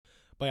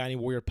Bionic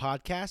Warrior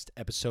Podcast,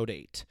 Episode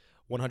 8,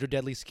 100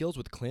 Deadly Skills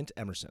with Clint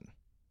Emerson.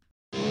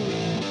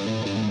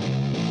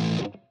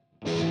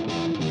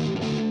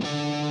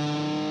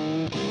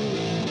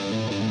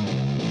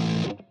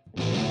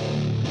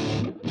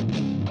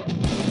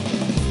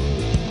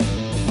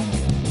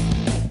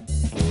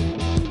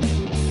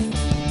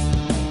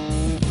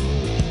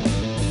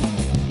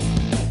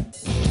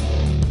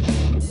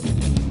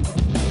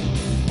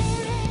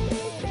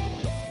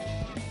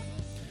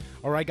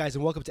 All right, guys,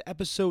 and welcome to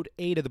Episode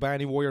 8 of the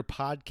Bionic Warrior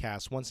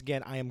Podcast. Once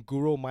again, I am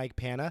Guru Mike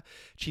Panna,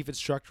 Chief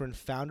Instructor and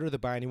Founder of the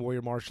Bionic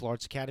Warrior Martial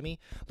Arts Academy,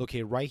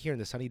 located right here in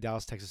the sunny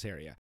Dallas, Texas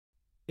area.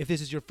 If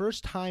this is your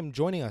first time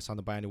joining us on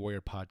the Bionic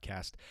Warrior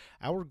Podcast,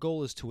 our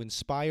goal is to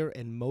inspire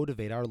and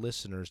motivate our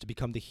listeners to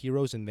become the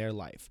heroes in their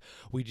life.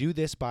 We do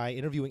this by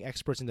interviewing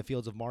experts in the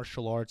fields of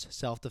martial arts,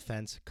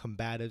 self-defense,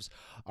 combatives,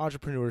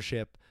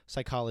 entrepreneurship,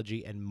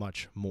 psychology, and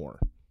much more.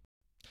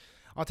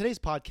 On today's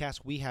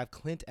podcast, we have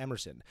Clint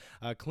Emerson.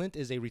 Clint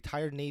is a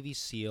retired Navy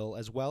SEAL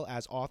as well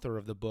as author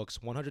of the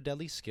books 100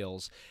 Deadly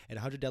Skills and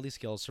 100 Deadly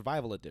Skills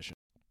Survival Edition.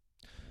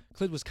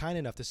 Clint was kind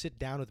enough to sit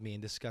down with me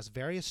and discuss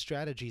various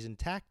strategies and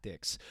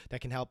tactics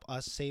that can help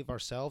us save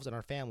ourselves and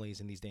our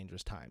families in these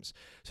dangerous times.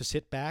 So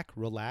sit back,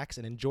 relax,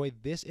 and enjoy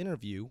this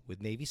interview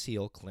with Navy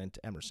SEAL Clint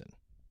Emerson.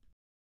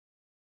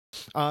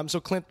 So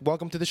Clint,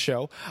 welcome to the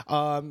show.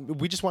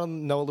 We just want to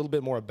know a little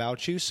bit more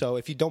about you. So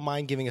if you don't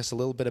mind giving us a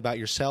little bit about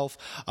yourself,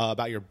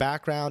 about your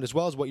background, as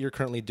well as what you're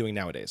currently doing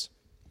nowadays.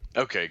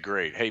 Okay,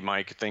 great. Hey,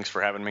 Mike, thanks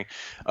for having me.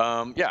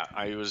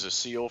 I was a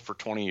SEAL for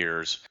 20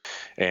 years,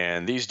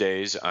 and these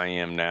days I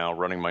am now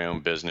running my own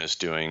business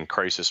doing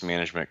crisis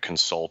management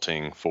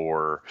consulting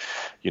for,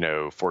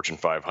 Fortune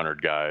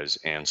 500 guys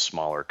and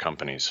smaller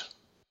companies.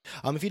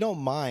 If you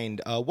don't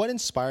mind, what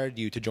inspired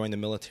you to join the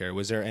military?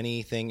 Was there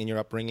anything in your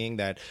upbringing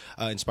that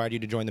inspired you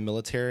to join the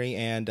military?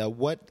 And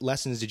what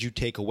lessons did you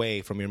take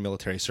away from your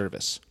military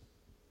service?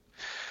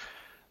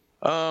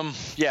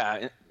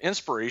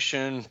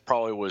 Inspiration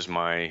probably was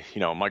my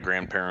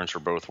grandparents were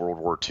both World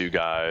War II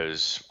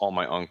guys. All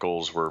my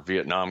uncles were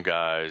Vietnam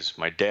guys.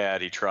 My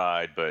dad, he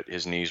tried, but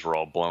his knees were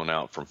all blown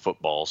out from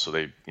football,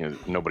 so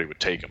nobody would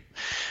take him.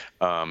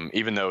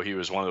 Even though he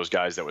was one of those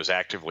guys that was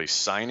actively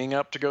signing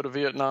up to go to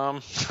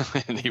Vietnam,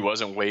 and he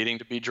wasn't waiting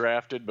to be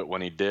drafted, but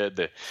when he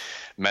did,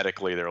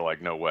 medically they were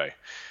like, no way.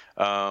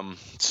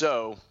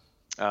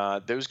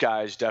 Those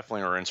guys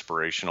definitely are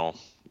inspirational.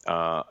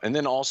 And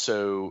then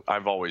also, I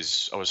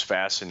was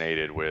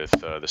fascinated with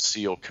the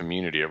SEAL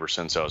community ever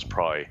since I was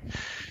probably,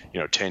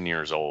 10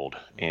 years old.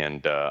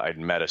 And I'd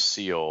met a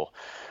SEAL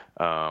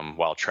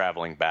while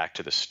traveling back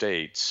to the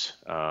States.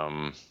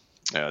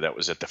 That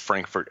was at the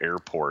Frankfurt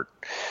airport.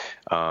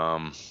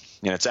 And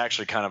it's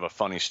actually kind of a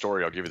funny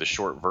story. I'll give you the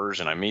short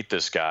version. I meet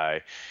this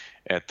guy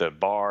at the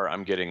bar.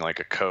 I'm getting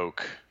like a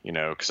Coke,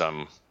 because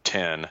I'm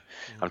 10.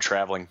 I'm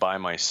traveling by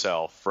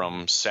myself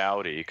from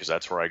Saudi, because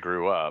that's where I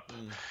grew up.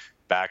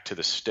 Back to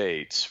the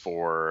States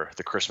for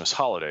the Christmas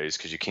holidays,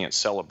 because you can't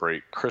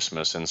celebrate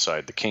Christmas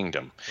inside the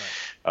kingdom.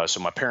 Right. So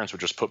my parents would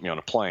just put me on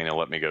a plane and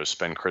let me go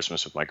spend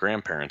Christmas with my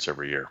grandparents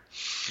every year.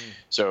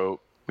 So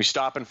we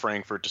stop in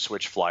Frankfurt to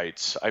switch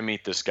flights. I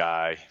meet this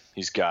guy.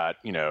 He's got,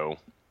 kind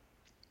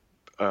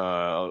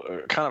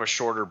of a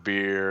shorter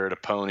beard, a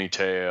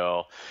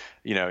ponytail.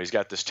 He's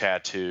got this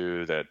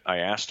tattoo that I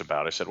asked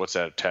about. I said, what's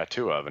that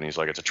tattoo of? And he's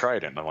like, it's a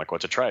trident. And I'm like,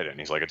 what's a trident? And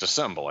he's like, it's a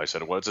symbol. I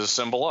said, what's a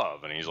symbol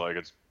of? And he's like,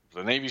 it's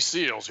the Navy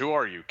SEALs. Who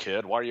are you,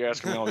 kid? Why are you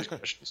asking me all these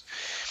questions?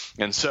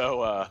 And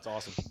so that's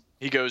awesome.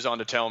 He goes on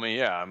to tell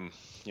me, I'm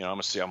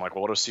a SEAL. I'm like,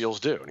 well, what do SEALs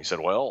do? And he said,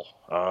 well,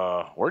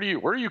 where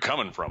are you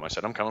coming from? I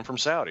said, I'm coming from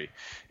Saudi.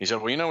 He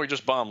said, well, we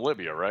just bombed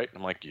Libya, right?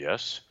 I'm like,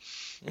 yes.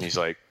 And he's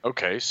like,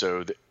 okay,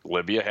 so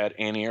Libya had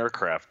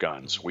anti-aircraft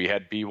guns. We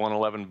had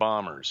B-111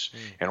 bombers.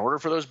 In order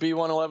for those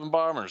B-111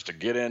 bombers to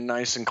get in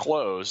nice and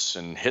close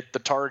and hit the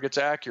targets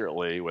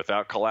accurately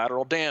without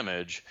collateral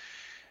damage,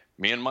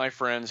 me and my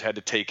friends had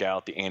to take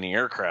out the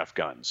anti-aircraft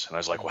guns. And I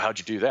was like, well, how'd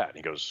you do that? And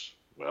he goes,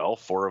 well,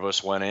 4 of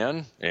us went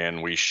in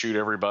and we shoot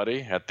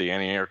everybody at the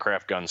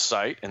anti-aircraft gun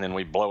site, and then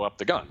we blow up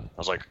the gun. I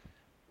was like,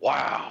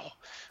 wow,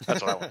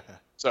 that's what I want.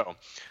 So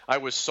I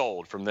was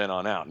sold from then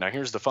on out. Now,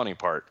 here's the funny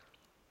part.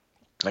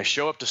 I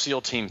show up to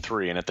SEAL Team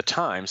 3, and at the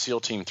time,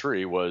 SEAL Team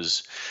 3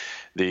 was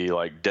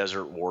the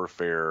desert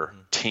warfare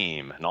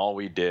team. And all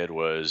we did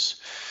was,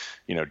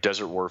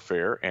 desert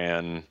warfare,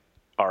 and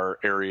our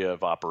area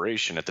of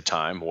operation at the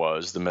time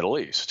was the Middle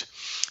East.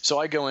 So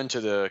I go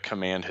into the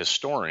command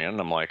historian,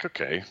 and I'm like,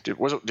 okay,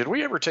 did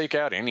we ever take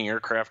out any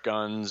aircraft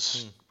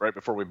guns right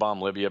before we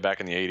bombed Libya back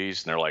in the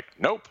 80s? And they're like,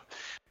 nope.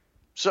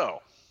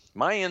 So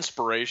my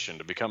inspiration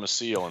to become a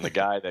SEAL and the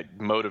guy that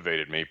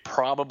motivated me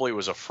probably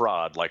was a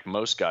fraud, like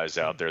most guys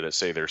out there that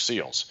say they're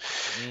SEAls.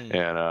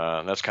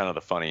 And that's kind of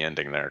the funny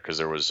ending there, because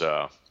there was,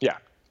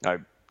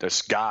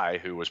 this guy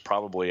who was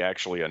probably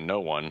actually a no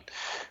one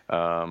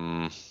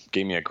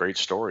gave me a great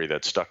story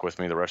that stuck with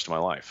me the rest of my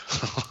life.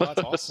 Oh,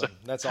 that's awesome.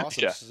 That's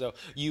awesome. Yeah. So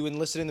you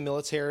enlisted in the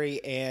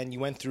military and you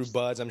went through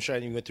BUD/S. I'm sure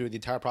you went through the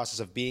entire process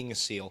of being a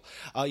SEAL.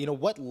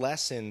 What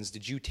lessons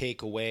did you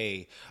take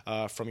away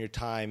from your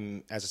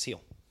time as a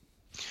SEAL?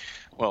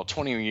 Well,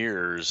 20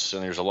 years,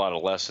 and there's a lot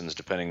of lessons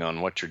depending on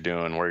what you're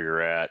doing, where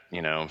you're at,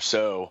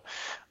 So,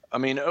 I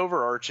mean,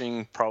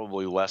 overarching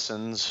probably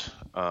lessons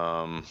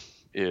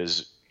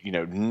is,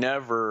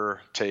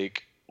 never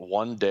take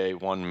 1 day,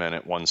 1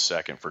 minute, 1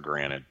 second for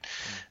granted.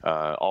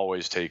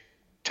 Always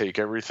take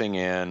everything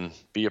in,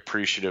 be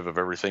appreciative of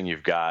everything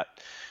you've got.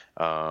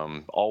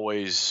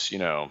 Always,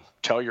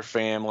 tell your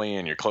family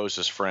and your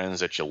closest friends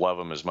that you love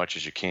them as much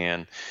as you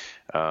can,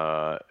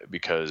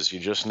 because you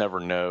just never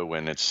know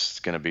when it's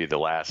going to be the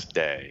last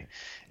day.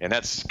 And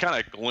that's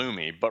kind of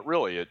gloomy, but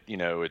really,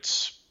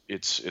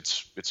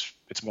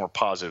 it's more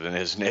positive than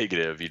it is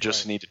negative. You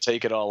just need to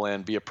take it all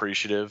in, be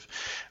appreciative.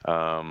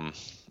 That's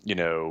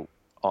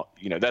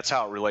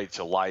how it relates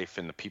to life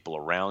and the people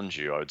around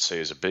you, I would say,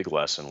 is a big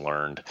lesson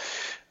learned.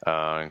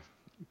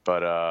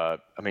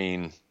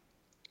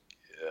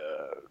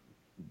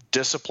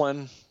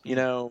 Discipline,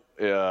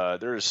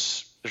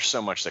 there's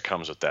so much that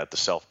comes with that, the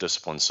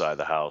self-discipline side of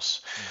the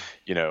house.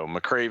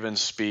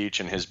 McRaven's speech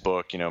in his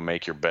book,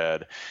 Make Your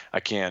Bed,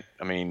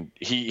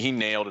 he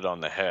nailed it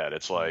on the head.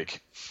 It's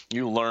like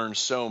you learn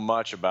so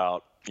much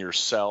about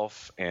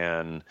yourself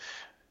and,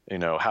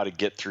 how to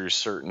get through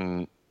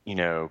certain,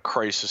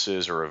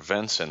 crises or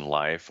events in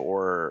life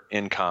or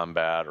in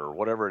combat or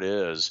whatever it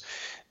is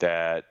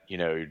that,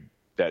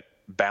 that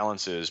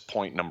balances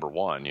point number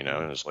one,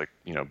 and it's like,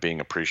 being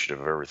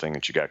appreciative of everything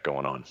that you got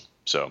going on.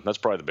 So that's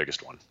probably the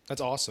biggest one.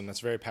 That's awesome. That's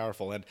very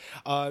powerful. And,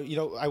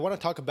 I want to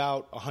talk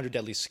about 100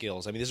 Deadly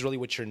Skills. I mean, this is really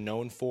what you're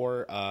known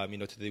for,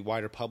 to the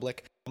wider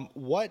public.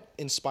 What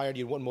inspired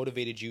you? What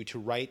motivated you to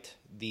write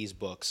these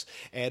books?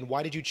 And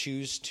why did you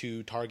choose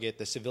to target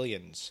the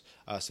civilian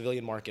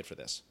market for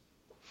this?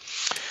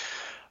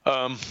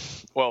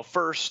 Well,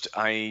 first,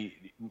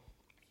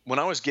 when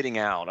I was getting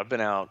out,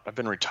 I've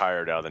been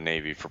retired out of the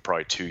Navy for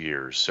probably 2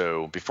 years.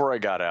 So before I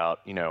got out,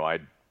 I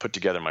put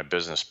together my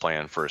business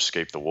plan for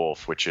Escape the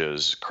Wolf, which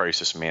is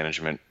crisis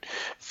management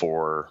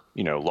for,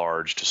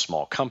 large to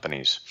small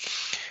companies.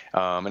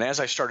 And as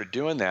I started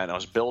doing that, and I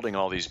was building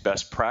all these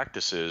best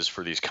practices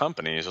for these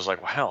companies, I was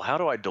like, well, how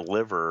do I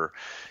deliver,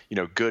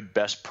 good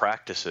best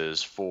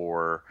practices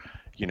for,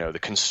 the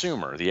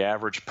consumer, the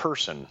average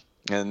person?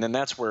 And then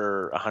that's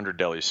where 100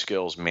 Deadly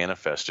Skills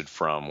manifested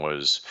from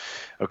was,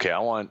 okay,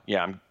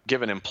 I'm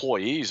giving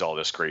employees all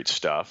this great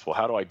stuff. Well,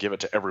 how do I give it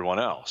to everyone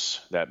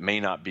else that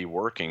may not be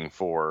working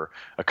for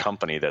a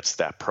company that's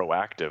that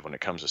proactive when it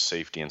comes to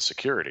safety and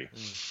security?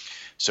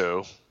 So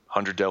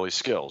 100 Deadly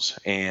Skills.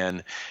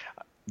 And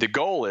the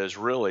goal is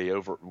really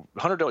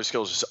 100 Deadly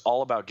Skills is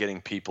all about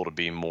getting people to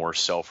be more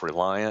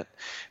self-reliant,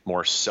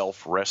 more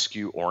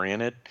self-rescue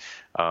oriented.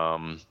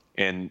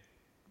 And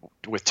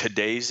with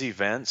today's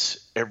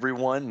events,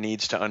 everyone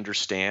needs to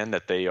understand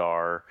that they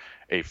are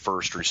a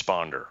first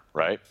responder,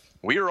 right?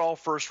 We are all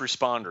first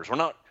responders.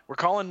 We're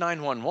calling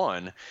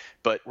 911,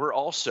 but we're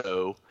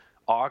also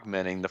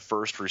augmenting the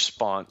first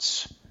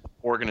response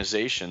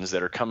organizations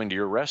that are coming to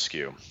your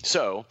rescue.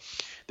 So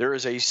there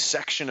is a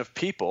section of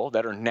people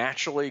that are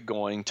naturally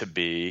going to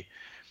be,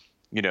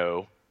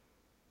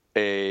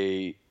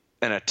 a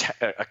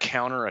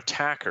counter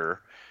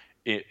attacker.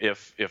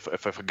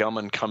 If a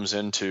gunman comes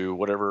into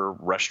whatever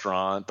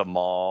restaurant, the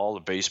mall, the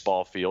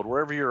baseball field,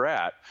 wherever you're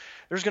at,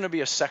 there's going to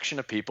be a section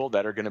of people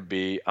that are going to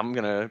be, I'm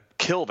going to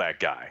kill that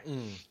guy.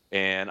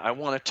 And I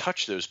want to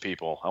touch those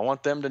people. I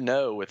want them to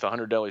know with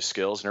 100 Deadly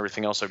Skills and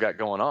everything else I've got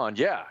going on.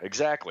 Yeah,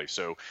 exactly.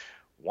 So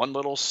one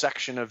little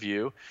section of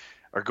you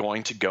are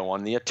going to go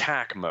on the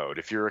attack mode.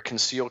 If you're a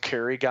concealed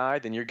carry guy,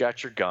 then you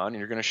got your gun and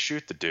you're going to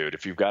shoot the dude.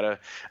 If you've got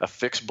a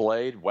fixed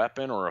blade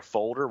weapon or a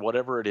folder,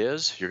 whatever it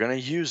is, you're going to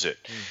use it.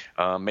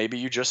 Maybe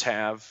you just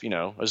have,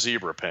 a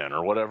zebra pen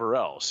or whatever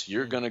else.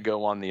 You're going to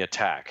go on the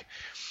attack.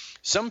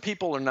 Some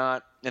people are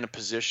not in a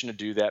position to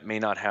do that, may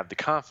not have the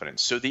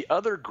confidence. So the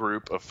other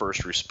group of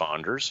first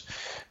responders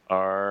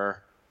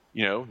are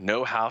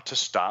know how to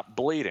stop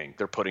bleeding.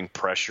 They're putting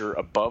pressure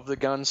above the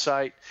gun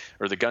site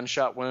or the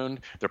gunshot wound.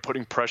 They're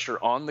putting pressure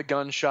on the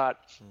gunshot.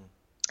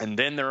 And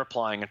then they're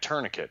applying a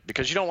tourniquet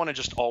because you don't want to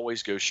just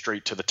always go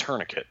straight to the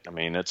tourniquet. I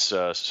mean, it's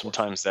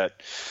sometimes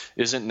that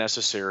isn't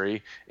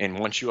necessary. And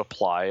once you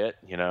apply it,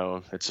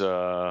 it's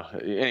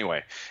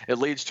anyway, it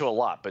leads to a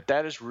lot. But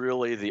that is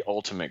really the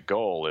ultimate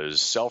goal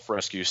is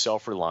self-rescue,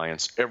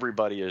 self-reliance.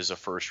 Everybody is a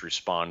first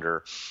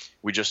responder.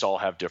 We just all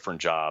have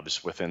different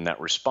jobs within that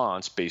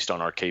response based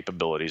on our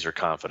capabilities or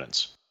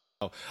confidence.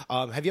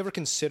 Have you ever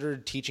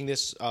considered teaching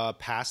this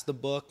past the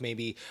book,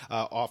 maybe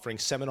offering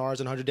seminars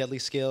on 100 Deadly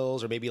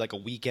Skills or maybe like a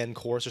weekend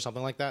course or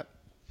something like that?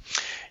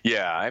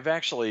 Yeah, I've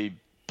actually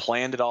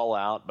planned it all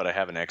out, but I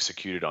haven't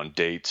executed on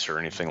dates or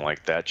anything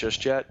like that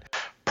just yet.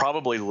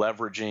 probably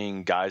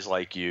leveraging guys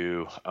like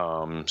you,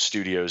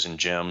 studios and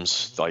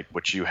gyms like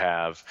what you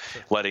have,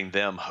 letting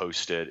them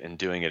host it and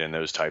doing it in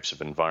those types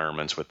of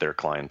environments with their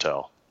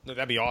clientele. No,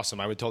 that'd be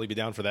awesome. I would totally be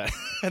down for that.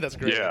 That's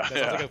great.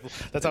 Yeah,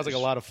 That sounds like a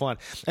lot of fun.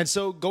 And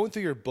so going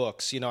through your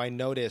books, I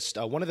noticed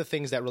one of the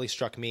things that really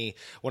struck me,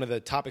 one of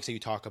the topics that you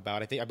talk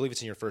about, I believe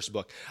it's in your first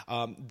book,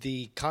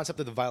 the concept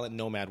of the violent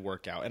nomad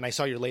workout. And I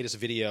saw your latest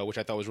video, which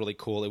I thought was really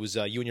cool. It was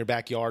you in your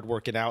backyard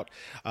working out.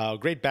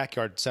 Great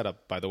backyard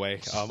setup, by the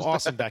way.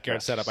 Awesome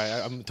backyard setup.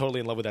 I'm totally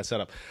in love with that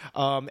setup.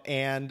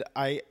 And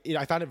I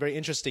found it very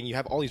interesting. You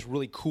have all these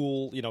really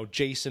cool,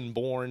 Jason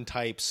Bourne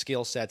type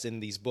skill sets in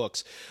these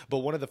books. But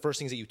one of the first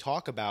things that you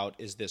talk about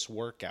is this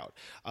workout.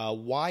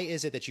 Why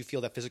is it that you feel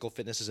that physical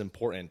fitness is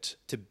important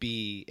to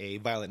be a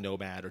violent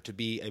nomad or to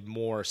be a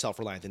more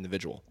self-reliant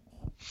individual?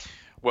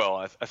 Well,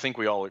 I think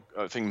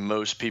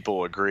most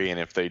people agree,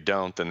 and if they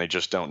don't, then they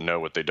just don't know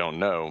what they don't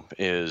know,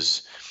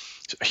 is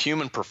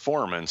human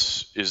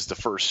performance is the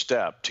first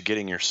step to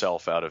getting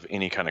yourself out of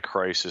any kind of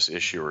crisis,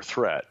 issue, or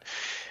threat.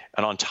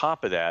 And on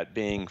top of that,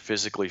 being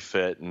physically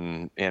fit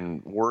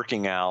and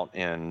working out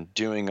and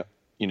doing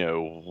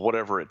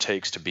whatever it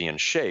takes to be in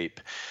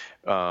shape,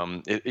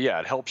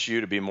 it helps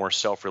you to be more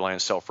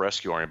self-reliant,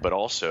 self-rescue oriented, but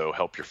also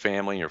help your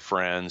family, your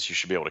friends. You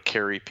should be able to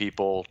carry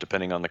people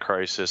depending on the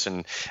crisis.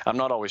 And I'm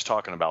not always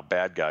talking about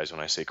bad guys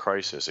when I say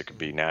crisis. It could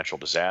be natural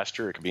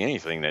disaster. It could be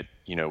anything that,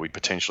 we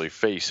potentially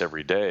face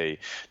every day,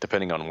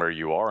 depending on where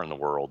you are in the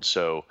world.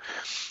 So,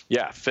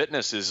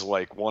 fitness is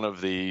like one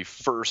of the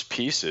first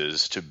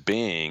pieces to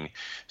being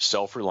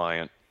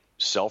self-reliant,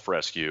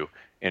 self-rescue,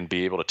 and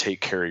be able to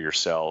take care of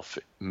yourself,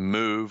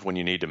 move when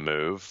you need to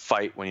move,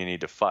 fight when you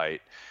need to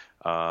fight,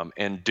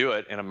 and do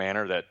it in a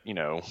manner that,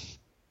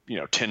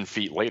 10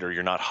 feet later,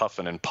 you're not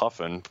huffing and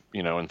puffing,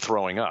 and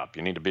throwing up.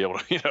 You need to be able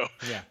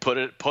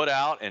to, put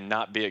out and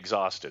not be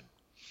exhausted.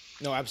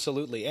 No,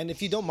 absolutely. And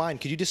if you don't mind,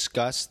 could you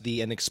discuss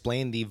and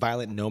explain the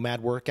violent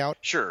nomad workout?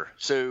 Sure.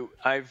 So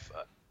I've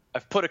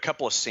put a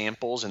couple of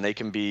samples, and they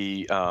can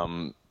be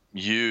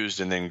used,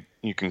 and then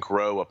you can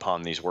grow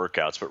upon these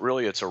workouts. But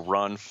really, it's a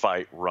run,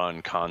 fight,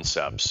 run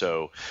concept.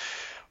 So,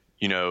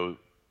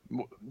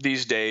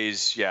 these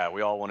days,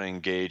 we all want to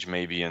engage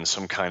maybe in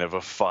some kind of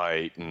a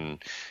fight, and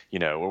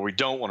or we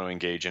don't want to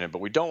engage in it, but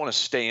we don't want to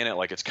stay in it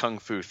like it's kung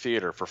fu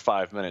theater for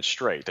 5 minutes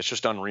straight. That's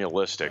just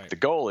unrealistic. Right. The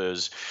goal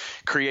is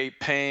create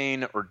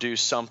pain or do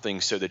something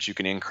so that you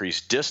can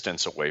increase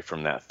distance away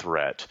from that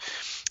threat.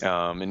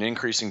 And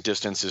increasing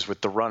distance is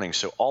with the running.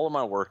 So all of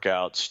my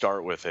workouts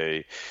start with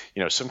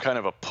some kind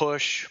of a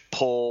push,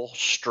 pull,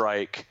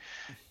 strike,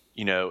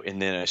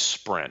 and then a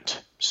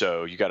sprint.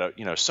 So you got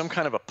some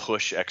kind of a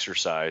push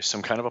exercise,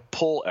 some kind of a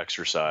pull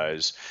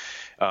exercise,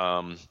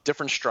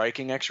 different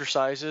striking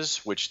exercises,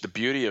 which the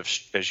beauty of,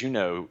 as you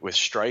know, with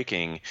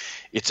striking,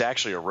 it's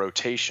actually a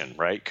rotation,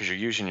 right? Because you're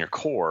using your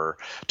core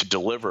to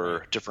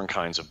deliver different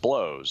kinds of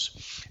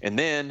blows. And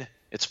then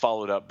it's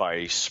followed up by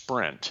a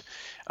sprint.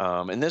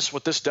 And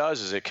what this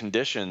does is it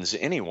conditions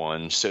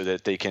anyone so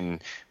that they can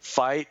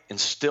fight and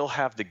still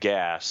have the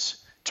gas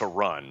to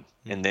run.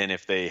 And then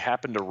if they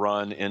happen to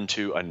run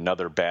into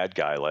another bad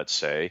guy, let's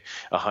say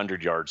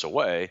 100 yards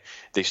away,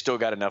 they still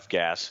got enough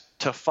gas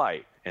to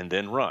fight and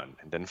then run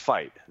and then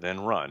fight,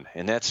 then run.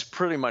 And that's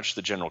pretty much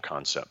the general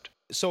concept.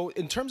 So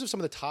in terms of some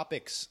of the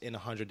topics in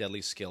 100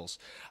 Deadly Skills,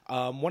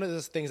 one of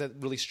the things that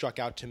really struck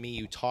out to me,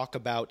 you talk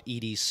about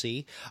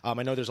EDC.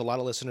 I know there's a lot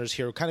of listeners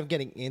here kind of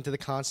getting into the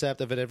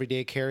concept of an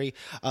everyday carry.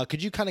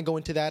 Could you kind of go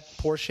into that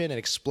portion and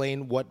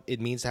explain what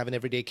it means to have an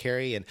everyday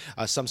carry and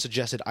some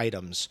suggested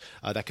items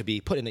that could be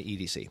put in an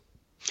EDC?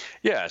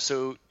 Yeah,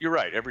 so you're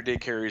right. Everyday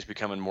carry is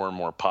becoming more and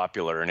more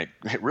popular, and it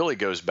really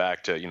goes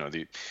back to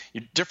the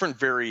different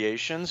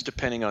variations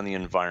depending on the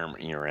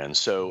environment you're in.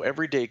 So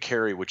everyday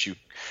carry,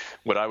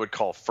 what I would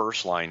call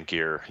first line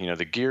gear,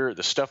 the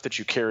stuff that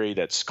you carry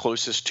that's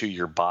closest to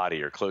your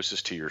body or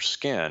closest to your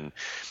skin,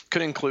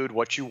 could include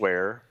what you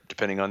wear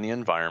depending on the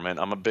environment.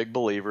 I'm a big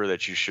believer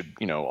that you should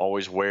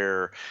always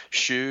wear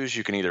shoes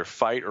you can either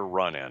fight or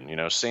run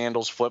in.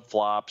 Sandals, flip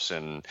flops,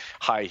 and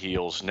high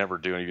heels never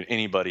do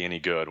anybody any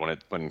good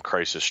when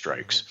crisis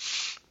strikes.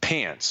 Mm-hmm.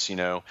 Pants,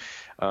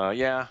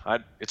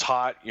 it's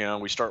hot,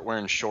 we start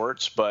wearing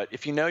shorts, but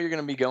if you're going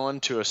to be going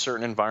to a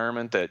certain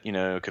environment that,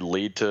 could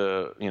lead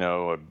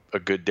to, a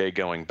good day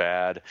going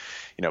bad,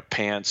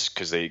 pants,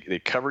 because they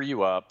cover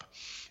you up,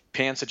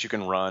 pants that you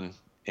can run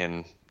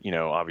in,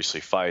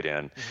 obviously fight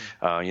in.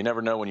 Mm-hmm. You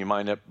never know when you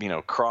might up,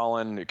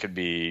 crawling. It could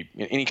be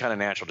any kind of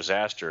natural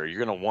disaster.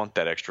 You're going to want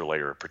that extra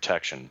layer of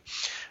protection.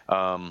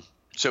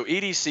 So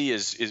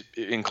EDC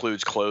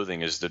includes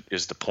clothing is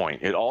the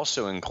point. It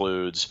also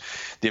includes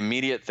the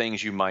immediate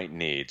things you might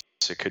need.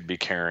 So it could be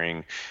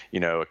carrying,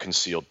 a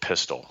concealed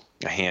pistol,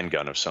 a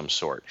handgun of some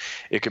sort.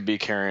 It could be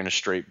carrying a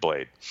straight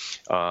blade.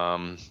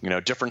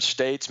 Different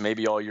states,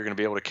 maybe all you're going to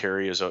be able to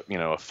carry is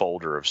a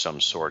folder of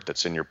some sort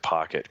that's in your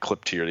pocket,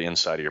 clipped to the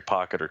inside of your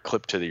pocket or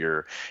clipped to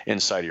your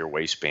inside of your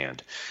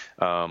waistband.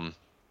 And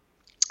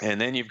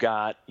then you've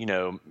got,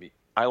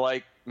 I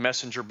like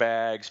messenger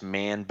bags,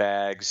 man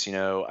bags.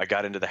 I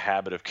got into the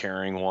habit of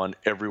carrying one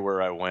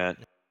everywhere I went.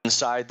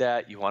 Inside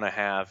that, you want to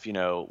have,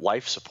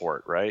 life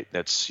support, right?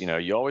 That's,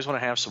 you always want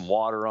to have some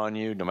water on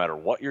you, no matter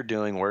what you're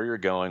doing, where you're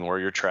going, where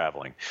you're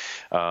traveling.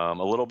 A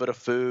little bit of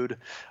food.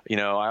 I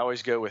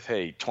always go with,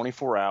 hey,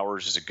 24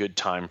 hours is a good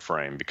time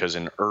frame, because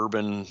in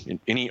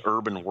any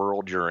urban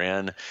world you're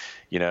in,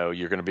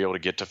 you're going to be able to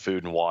get to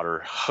food and water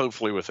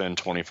hopefully within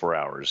 24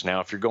 hours.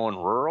 Now, if you're going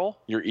rural,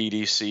 your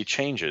EDC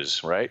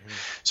changes, right?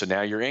 So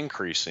now you're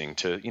increasing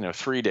to,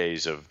 3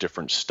 days of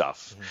different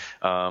stuff.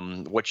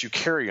 What you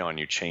carry on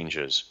you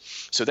changes.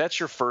 So that's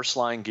your first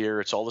line gear.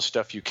 It's all the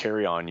stuff you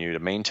carry on you to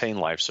maintain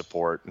life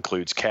support,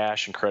 includes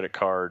cash and credit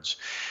cards,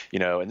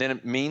 and then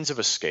means of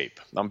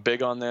escape. I'm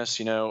big on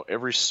this.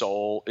 Every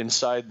soul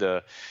inside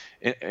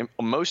in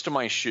most of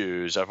my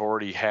shoes, I've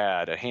already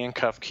had a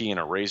handcuff key and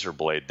a razor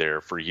blade there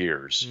for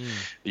years.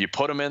 You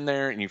put them in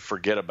there and you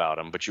forget about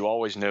them, but you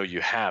always know you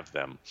have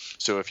them.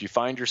 So if you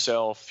find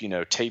yourself,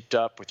 taped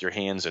up with your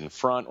hands in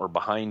front or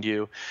behind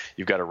you,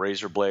 you've got a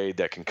razor blade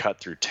that can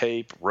cut through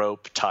tape,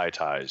 rope, tie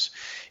ties.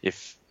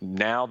 If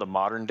now the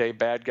modern day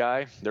bad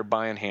guy, they're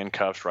buying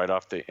handcuffs right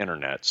off the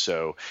internet.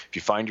 So if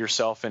you find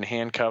yourself in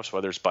handcuffs,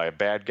 whether it's by a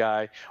bad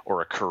guy or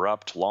a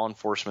corrupt law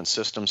enforcement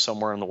system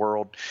somewhere in the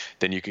world,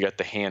 then you can get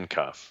the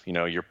handcuff.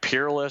 Your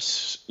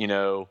Peerless,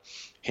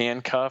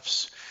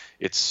 handcuffs,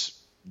 it's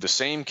the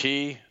same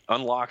key,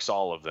 unlocks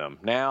all of them.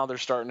 Now they're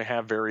starting to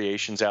have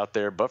variations out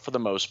there, but for the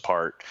most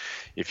part,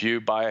 if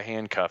you buy a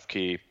handcuff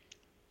key,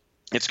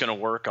 it's going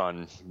to work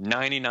on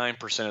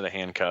 99% of the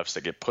handcuffs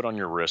that get put on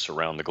your wrists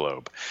around the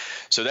globe.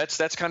 So that's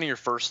kind of your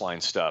first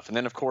line stuff. And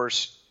then, of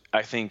course,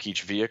 I think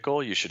each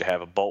vehicle, you should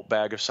have a bolt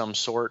bag of some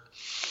sort.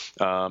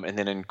 And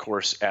then, of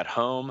course, at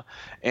home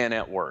and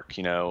at work.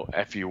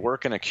 If you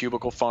work in a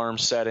cubicle farm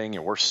setting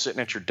and we're sitting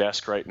at your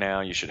desk right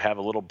now, you should have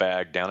a little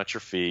bag down at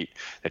your feet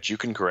that you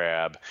can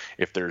grab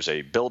if there's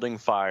a building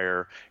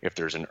fire, if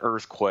there's an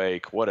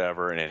earthquake,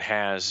 whatever, and it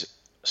has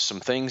some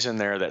things in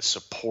there that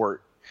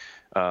support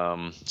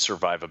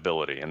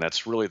survivability. And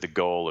that's really the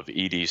goal of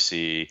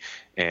EDC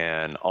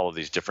and all of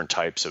these different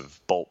types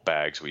of bolt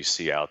bags we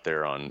see out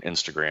there on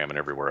Instagram and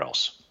everywhere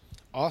else.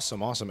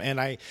 Awesome.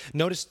 And I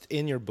noticed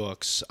in your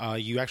books,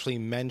 you actually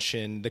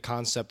mentioned the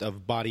concept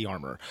of body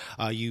armor.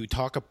 You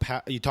talk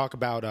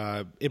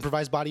about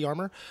improvised body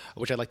armor,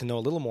 which I'd like to know a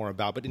little more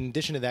about. But in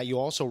addition to that, you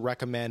also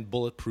recommend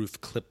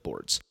bulletproof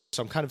clipboards.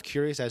 So I'm kind of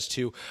curious as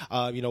to,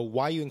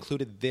 why you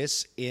included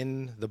this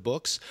in the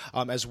books,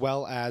 as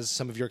well as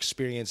some of your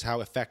experience,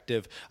 how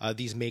effective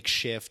these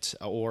makeshift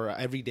or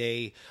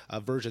everyday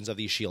versions of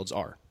these shields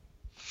are.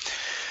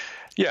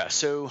 Yeah.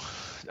 So,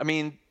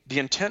 the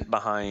intent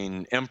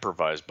behind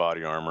improvised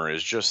body armor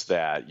is just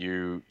that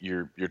you're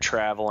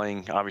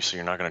traveling. Obviously,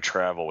 you're not going to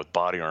travel with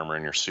body armor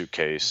in your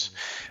suitcase.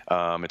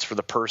 It's for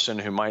the person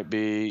who might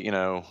be,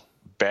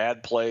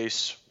 bad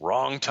place,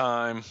 wrong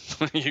time.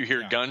 You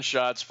hear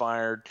gunshots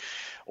fired,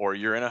 or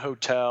you're in a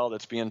hotel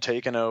that's being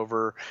taken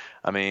over.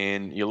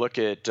 You look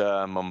at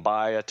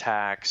Mumbai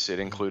attacks, it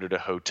included a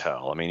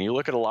hotel. You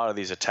look at a lot of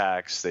these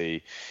attacks,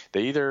 they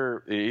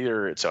either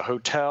it's a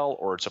hotel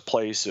or it's a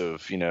place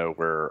of,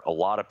 where a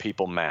lot of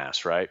people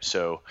mass, right?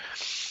 So,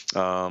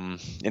 and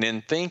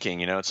in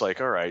thinking, it's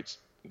like, all right,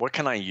 what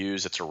can I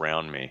use that's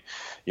around me?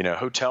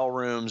 Hotel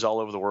rooms all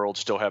over the world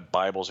still have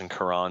Bibles and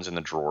Qurans in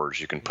the drawers.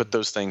 You can put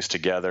those things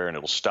together and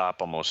it'll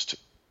stop almost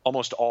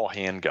all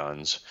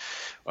handguns,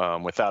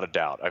 without a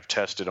doubt. I've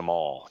tested them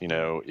all.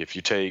 If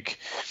you take,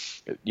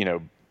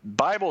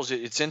 Bibles,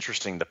 it's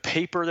interesting. The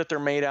paper that they're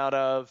made out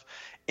of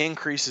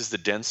increases the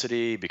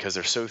density because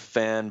they're so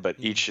thin, but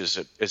each is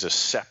a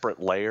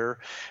separate layer.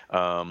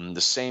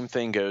 The same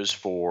thing goes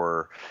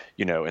for,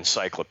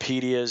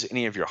 encyclopedias,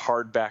 any of your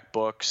hardback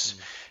books.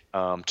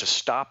 To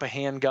stop a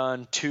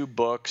handgun, two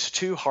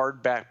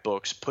hardback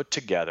books put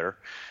together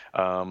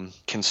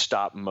can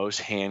stop most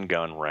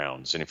handgun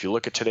rounds. And if you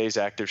look at today's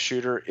active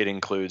shooter, it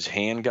includes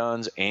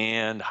handguns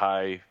and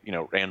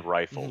and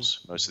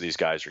rifles. Most of these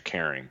guys are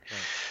carrying.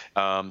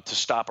 To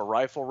stop a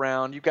rifle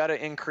round, you've got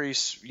to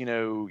increase,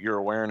 your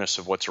awareness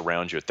of what's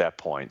around you at that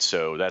point.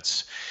 So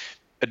that's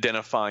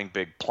identifying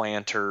big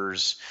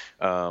planters,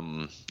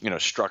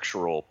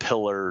 structural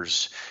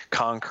pillars,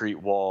 concrete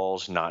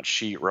walls, not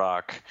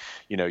sheetrock.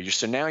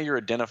 So now you're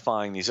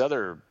identifying these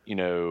other,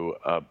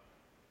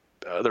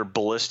 other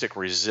ballistic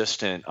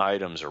resistant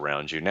items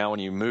around you. Now, when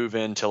you move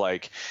into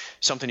like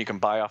something you can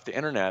buy off the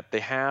internet,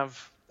 they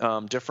have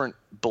different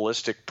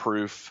ballistic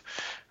proof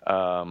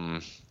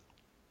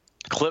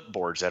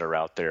clipboards that are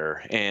out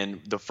there.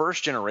 And the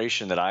first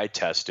generation that I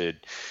tested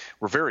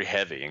were very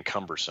heavy and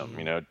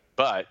cumbersome,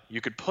 but you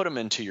could put them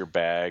into your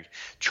bag,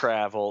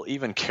 travel,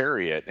 even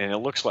carry it, and it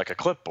looks like a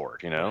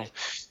clipboard, Right.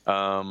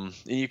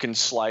 You can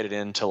slide it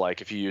into,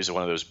 like, if you use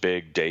one of those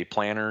big day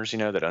planners,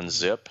 that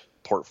unzip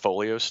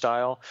portfolio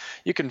style,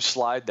 you can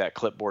slide that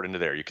clipboard into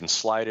there. You can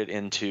slide it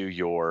into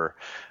your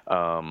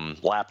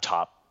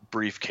laptop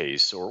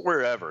briefcase or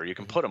wherever. You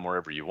can put them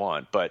wherever you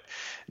want. But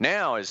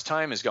now, as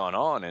time has gone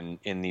on,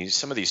 and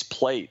some of these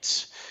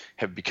plates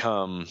have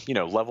become,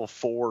 level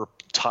 4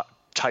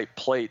 type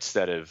plates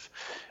that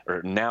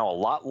are now a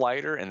lot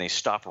lighter, and they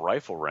stop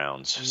rifle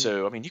rounds.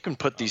 So, I mean, you can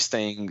put these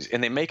things,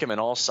 and they make them in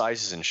all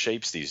sizes and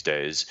shapes these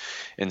days.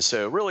 And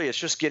so really it's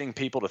just getting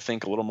people to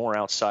think a little more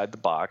outside the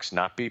box,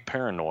 not be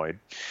paranoid.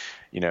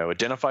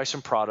 Identify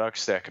some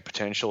products that could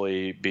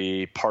potentially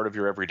be part of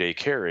your everyday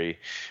carry.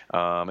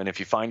 And if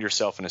you find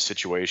yourself in a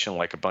situation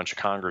like a bunch of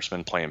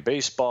congressmen playing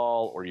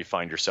baseball, or you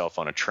find yourself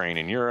on a train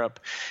in Europe,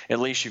 at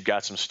least you've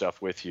got some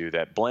stuff with you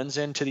that blends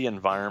into the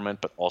environment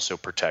but also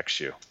protects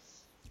you.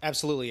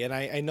 Absolutely, and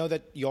I know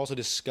that you also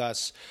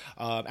discuss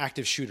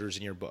active shooters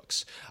in your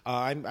books.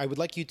 I would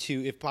like you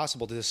to, if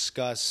possible, to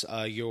discuss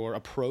your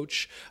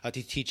approach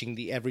to teaching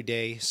the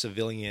everyday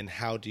civilian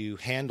how to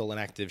handle an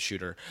active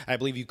shooter. I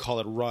believe you call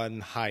it run,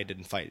 hide,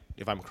 and fight,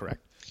 if I'm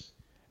correct.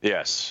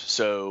 Yes.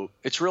 So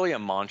it's really a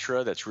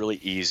mantra that's really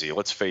easy.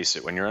 Let's face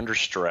it, when you're under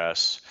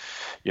stress,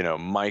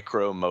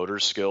 micro motor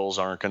skills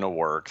aren't going to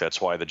work. That's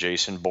why the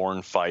Jason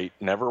Bourne fight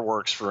never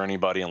works for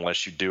anybody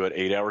unless you do it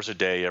 8 hours a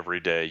day,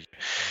 every day.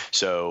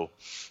 So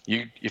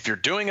if you're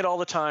doing it all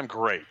the time,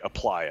 great,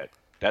 apply it.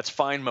 That's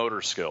fine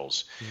motor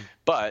skills.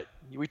 But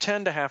we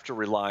tend to have to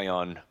rely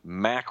on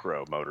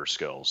macro motor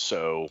skills.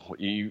 So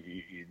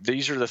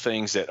these are the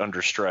things that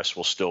under stress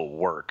will still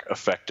work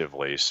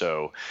effectively.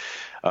 So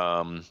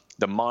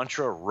the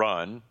mantra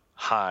run,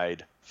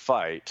 hide,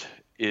 fight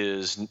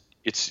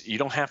you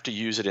don't have to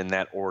use it in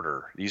that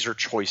order. These are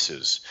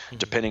choices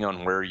depending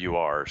on where you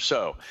are.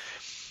 So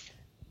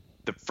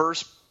the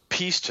first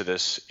piece to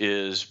this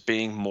is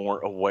being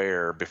more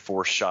aware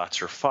before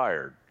shots are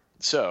fired.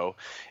 So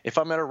if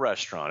I'm at a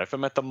restaurant, if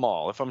I'm at the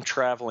mall, if I'm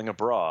traveling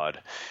abroad,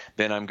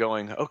 then I'm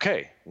going,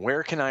 okay,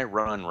 where can I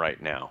run right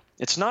now?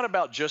 It's not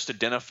about just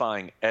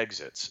identifying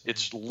exits.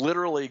 It's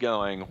literally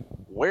going,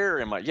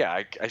 where am I?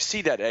 Yeah, I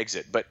see that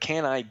exit, but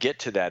can I get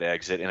to that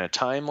exit in a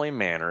timely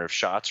manner if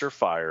shots are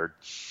fired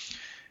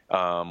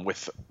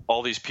with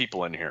all these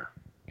people in here?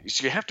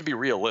 So you have to be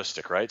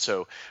realistic, right?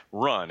 So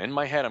run. In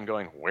my head, I'm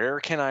going, where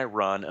can I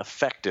run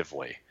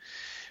effectively?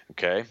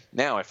 Okay.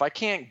 Now, if I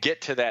can't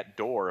get to that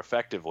door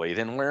effectively,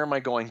 then where am I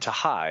going to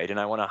hide? And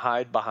I want to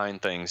hide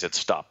behind things that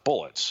stop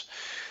bullets.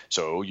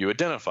 So you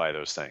identify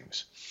those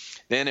things.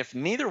 Then if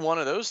neither one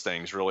of those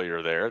things really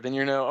are there, then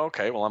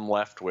okay, well, I'm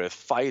left with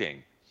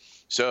fighting.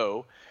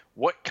 So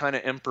what kind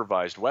of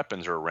improvised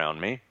weapons are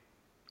around me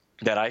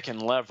that I can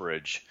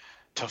leverage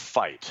to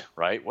fight,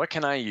 right? What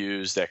can I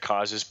use that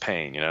causes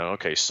pain?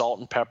 Okay, salt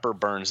and pepper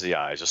burns the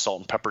eyes. A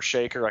salt and pepper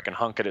shaker, I can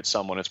hunk it at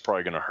someone, it's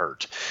probably going to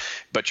hurt.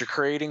 But you're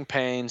creating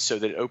pain so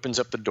that it opens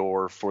up the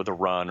door for the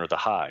run or the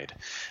hide.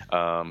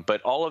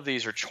 But all of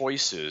these are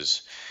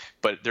choices,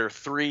 but they're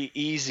 3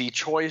 easy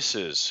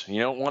choices.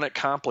 You don't want it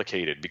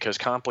complicated, because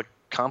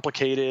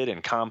complicated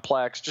and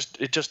complex,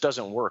 it just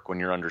doesn't work when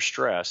you're under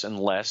stress,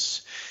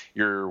 unless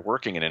you're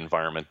working in an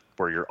environment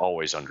where you're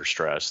always under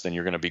stress. Then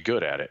you're going to be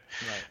good at it.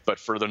 Right. But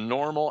for the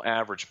normal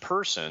average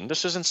person,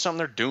 this isn't something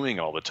they're doing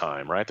all the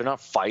time, right? They're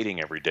not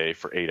fighting every day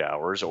for 8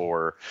 hours,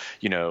 or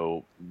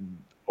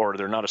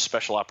they're not a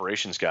special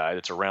operations guy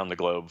that's around the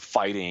globe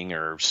fighting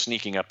or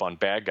sneaking up on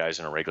bad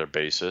guys on a regular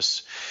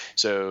basis.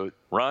 So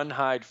run,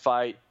 hide,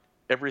 fight,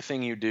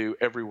 everything you do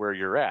everywhere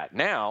you're at.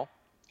 Now,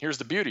 here's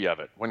the beauty of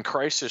it. When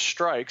crisis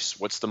strikes,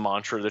 what's the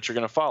mantra that you're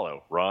going to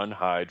follow? Run,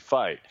 hide,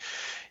 fight.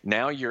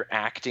 Now you're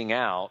acting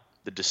out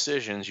the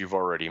decisions you've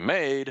already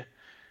made,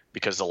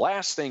 because the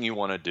last thing you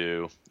want to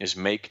do is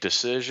make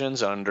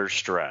decisions under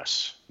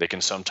stress. They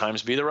can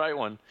sometimes be the right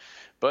one,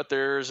 but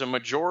there's a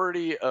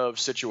majority of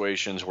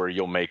situations where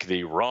you'll make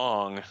the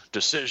wrong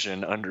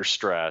decision under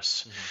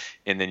stress,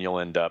 and then you'll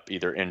end up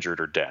either injured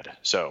or dead.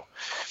 So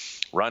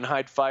run,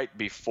 hide, fight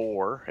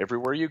before.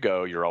 Everywhere you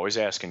go, you're always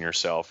asking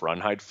yourself run,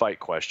 hide, fight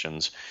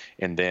questions.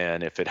 And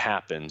then if it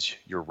happens,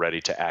 you're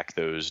ready to act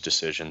those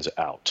decisions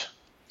out.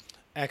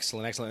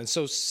 Excellent, excellent. And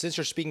so since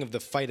you're speaking of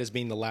the fight as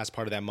being the last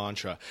part of that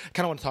mantra, I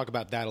kind of want to talk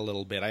about that a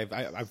little bit.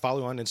 I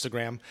follow you on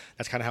Instagram.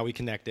 That's kind of how we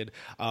connected.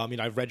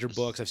 I've read your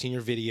books. I've seen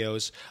your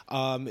videos.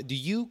 Do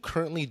you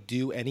currently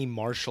do any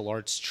martial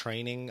arts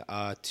training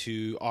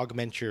to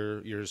augment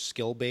your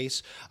skill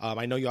base?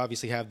 I know you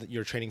obviously have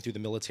your training through the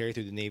military,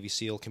 through the Navy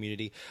SEAL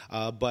community.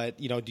 But,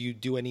 do you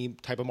do any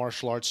type of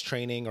martial arts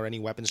training or any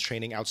weapons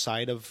training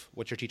outside of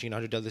what you're teaching in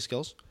 100 Deadly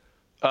Skills?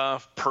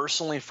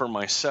 Personally, for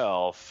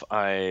myself,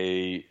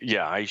 I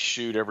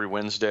shoot every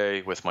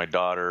Wednesday with my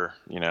daughter.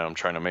 I'm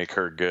trying to make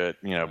her good,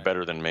 right,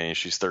 better than me.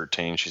 She's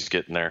 13. She's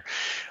getting there.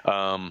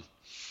 And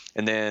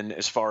then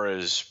as far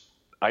as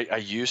I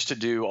used to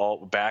do all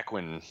back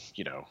when,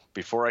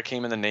 before I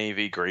came in the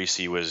Navy,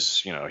 Gracie was,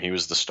 he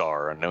was the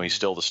star. I know he's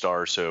still the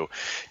star. So,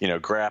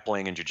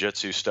 grappling and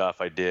jiu-jitsu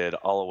stuff I did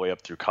all the way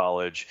up through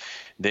college.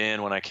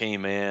 Then when I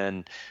came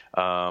in,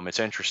 it's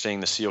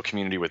interesting, the SEAL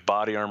community with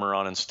body armor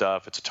on and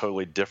stuff, it's a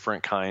totally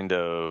different kind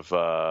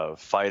of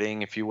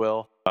fighting, if you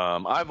will.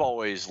 I've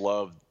always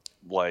loved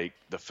like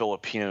the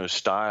Filipino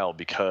style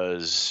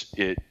because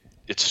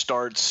it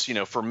starts,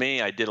 for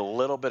me, I did a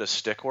little bit of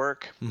stick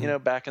work,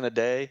 back in the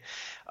day.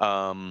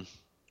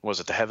 was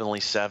it the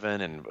Heavenly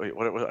Seven, and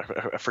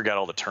I forgot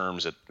all the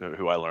terms that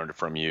who I learned it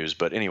from used.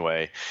 But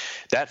anyway,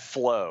 that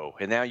flow,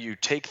 and now you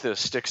take the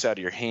sticks out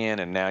of your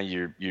hand, and now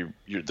you're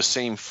the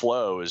same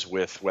flow as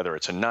with whether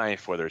it's a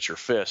knife, whether it's your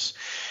fists,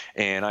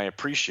 and I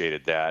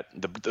appreciated that.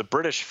 The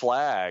British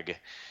flag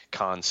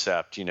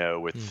concept,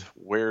 with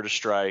where to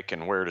strike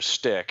and where to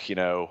stick,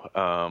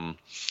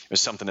 is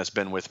something that's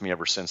been with me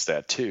ever since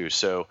that too.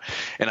 So,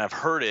 and I've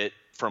heard it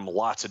from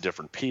lots of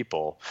different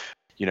people.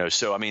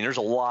 So I mean, there's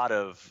a lot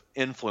of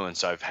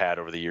influence I've had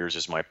over the years,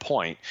 is my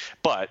point.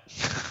 But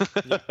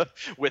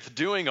with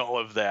doing all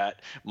of that,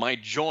 my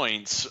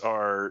joints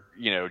are,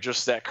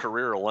 just that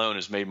career alone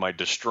has made my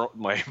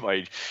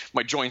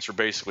joints are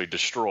basically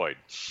destroyed.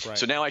 Right.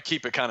 So now I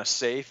keep it kind of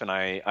safe, and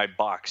I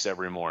box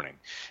every morning.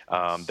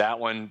 That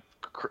one,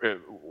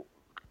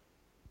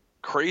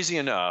 crazy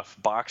enough,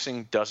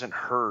 boxing doesn't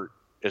hurt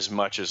as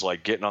much as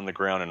like getting on the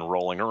ground and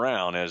rolling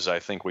around, as I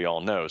think we all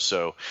know.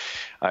 So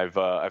I've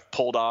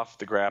pulled off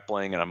the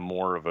grappling, and I'm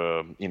more of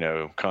a,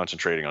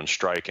 concentrating on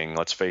striking.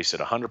 Let's face it,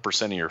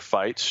 100% of your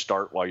fights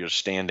start while you're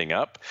standing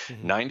up.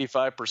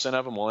 95%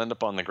 of them will end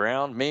up on the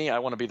ground. Me, I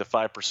want to be the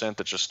 5%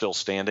 that's just still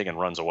standing and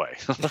runs away.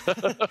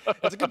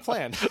 That's a good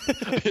plan.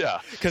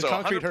 Yeah. Because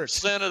concrete hurts.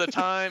 100% of the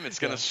time, it's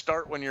going to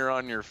start when you're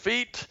on your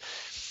feet.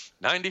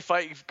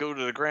 95 go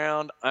to the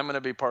ground. I'm going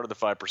to be part of the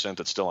 5%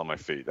 that's still on my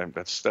feet.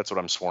 That's what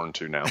I'm sworn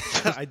to now.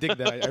 I dig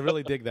that. I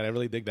really dig that. I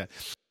really dig that.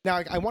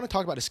 Now, I want to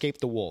talk about Escape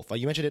the Wolf.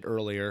 You mentioned it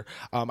earlier.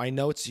 I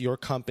know it's your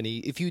company.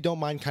 If you don't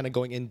mind kind of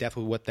going in depth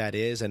with what that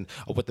is and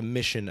what the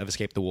mission of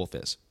Escape the Wolf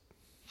is.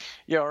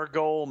 Yeah, our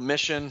goal,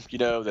 mission,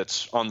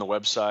 that's on the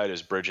website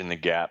is bridging the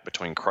gap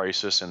between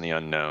crisis and the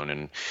unknown.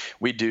 And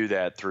we do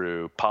that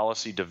through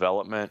policy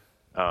development,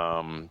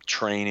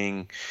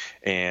 training,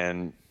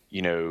 and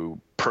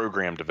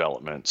program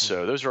development.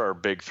 So those are our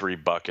big three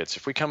buckets.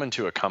 If we come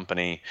into a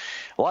company,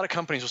 a lot of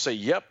companies will say,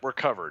 yep, we're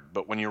covered.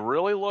 But when you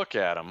really look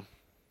at them,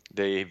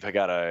 they've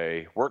got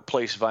a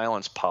workplace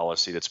violence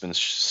policy that's been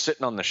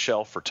sitting on the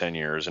shelf for 10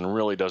 years and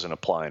really doesn't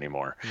apply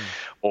anymore.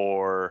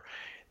 Or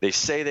they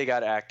say they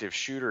got active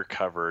shooter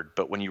covered,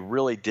 but when you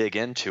really dig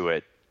into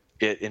it,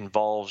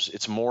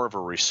 it's more of a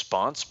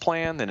response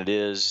plan than it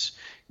is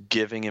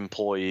giving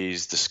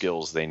employees the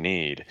skills they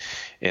need.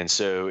 And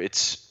so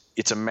it's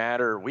a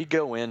matter, we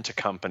go into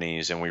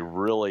companies and we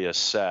really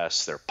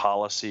assess their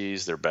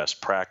policies, their best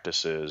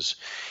practices,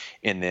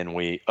 and then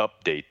we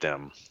update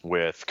them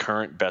with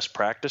current best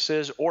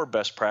practices or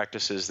best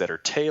practices that are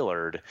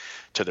tailored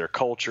to their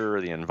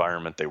culture, the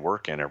environment they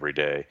work in every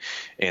day.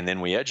 And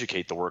then we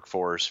educate the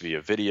workforce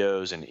via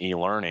videos and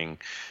e-learning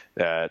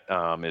that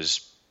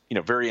is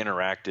very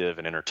interactive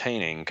and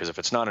entertaining, because if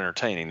it's not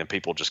entertaining, then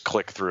people just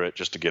click through it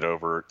just to get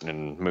over it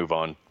and move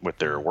on with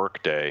their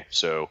work day.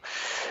 So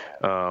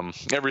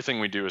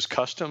everything we do is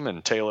custom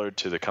and tailored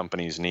to the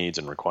company's needs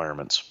and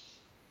requirements.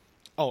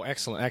 Oh,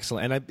 excellent,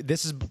 excellent. And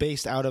this is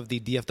based out of the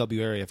DFW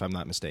area, if I'm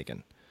not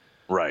mistaken.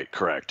 Right,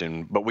 correct.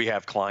 But we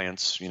have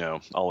clients,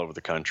 all over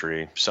the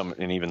country. Some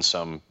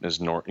is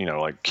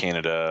like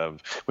Canada.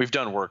 We've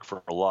done work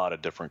for a lot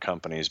of different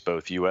companies,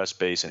 both U.S.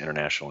 based and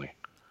internationally.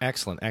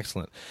 Excellent,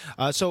 excellent.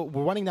 So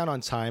we're running down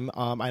on time,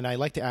 and I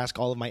like to ask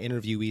all of my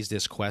interviewees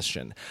this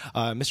question.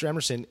 Mr.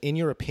 Emerson, in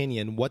your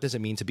opinion, what does it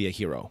mean to be a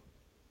hero?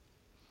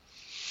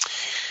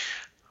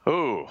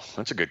 Oh,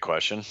 that's a good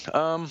question.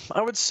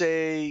 I would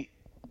say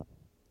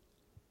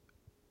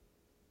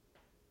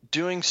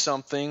doing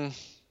something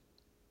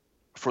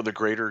for the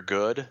greater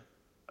good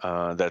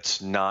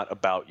that's not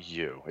about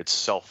you. It's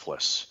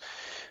selfless.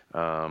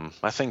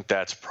 I think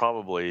that's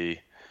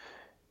probably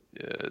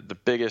the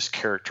biggest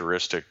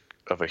characteristic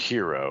of a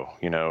hero.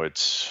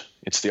 It's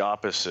the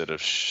opposite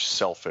of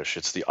selfish.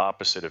 It's the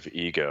opposite of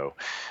ego.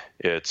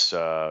 It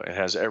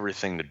has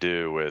everything to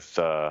do with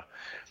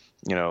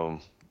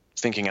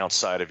thinking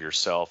outside of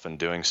yourself and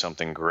doing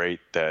something great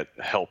that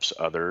helps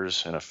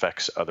others and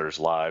affects others'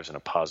 lives in a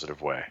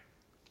positive way.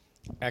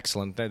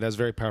 Excellent. That's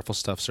very powerful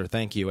stuff, sir.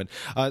 Thank you. And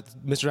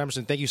Mr.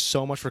 Emerson, thank you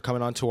so much for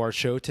coming on to our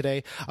show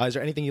today. Is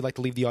there anything you'd like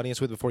to leave the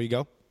audience with before you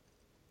go?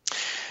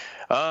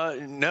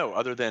 No,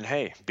 other than,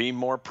 hey, be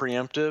more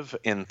preemptive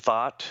in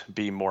thought,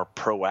 be more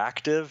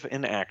proactive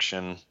in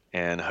action,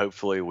 and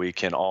hopefully we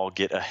can all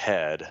get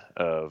ahead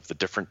of the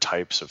different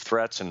types of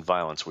threats and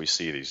violence we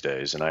see these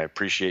days. And I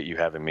appreciate you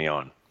having me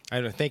on.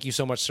 Thank you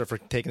so much, sir, for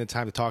taking the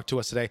time to talk to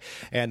us today.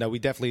 And we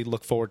definitely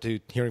look forward to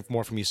hearing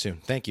more from you soon.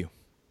 Thank you.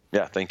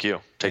 Yeah, thank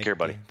you. Take care,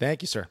 buddy.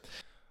 Thank you, sir.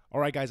 All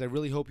right, guys, I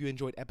really hope you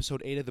enjoyed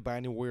episode 8 of the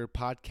Binding Warrior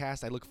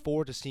podcast. I look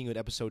forward to seeing you at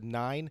episode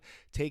 9.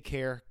 Take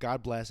care,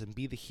 God bless, and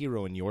be the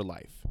hero in your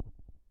life.